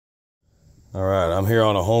All right, I'm here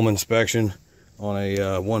on a home inspection on a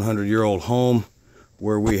 100-year-old home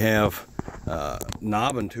where we have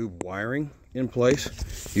knob and tube wiring in place.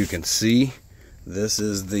 You can see this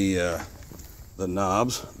is the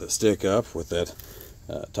knobs that stick up with that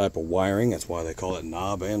type of wiring. That's why they call it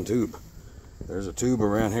knob and tube. There's a tube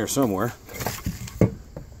around here somewhere,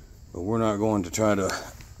 but we're not going to try to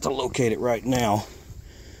locate it right now.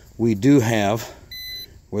 We do have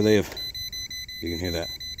where they have, you can hear that,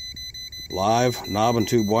 live knob and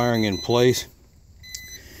tube wiring in place.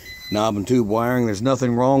 Knob and tube wiring, there's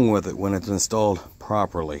nothing wrong with it when it's installed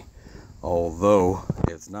properly, although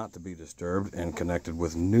it's not to be disturbed and connected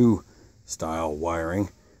with new style wiring,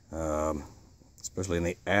 especially in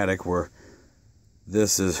the attic where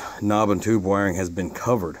this is knob and tube wiring has been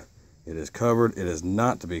covered. It is covered, it is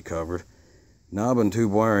not to be covered. Knob and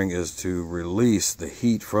tube wiring is to release the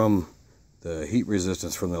heat from the heat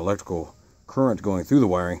resistance from the electrical current going through the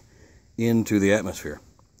wiring into the atmosphere.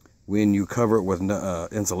 When you cover it with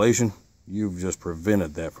insulation, you've just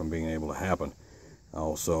prevented that from being able to happen.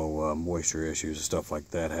 Also, moisture issues and stuff like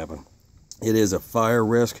that happen. It is a fire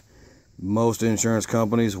risk. Most insurance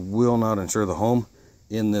companies will not insure the home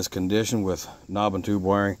in this condition with knob and tube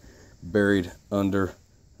wiring buried under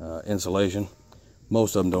insulation.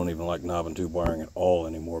 Most of them don't even like knob and tube wiring at all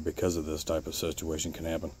anymore because of this type of situation can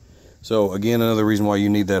happen. So again, another reason why you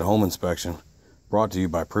need that home inspection, brought to you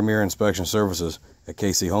by Premier Inspection Services at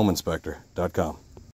kchomeinspector.com.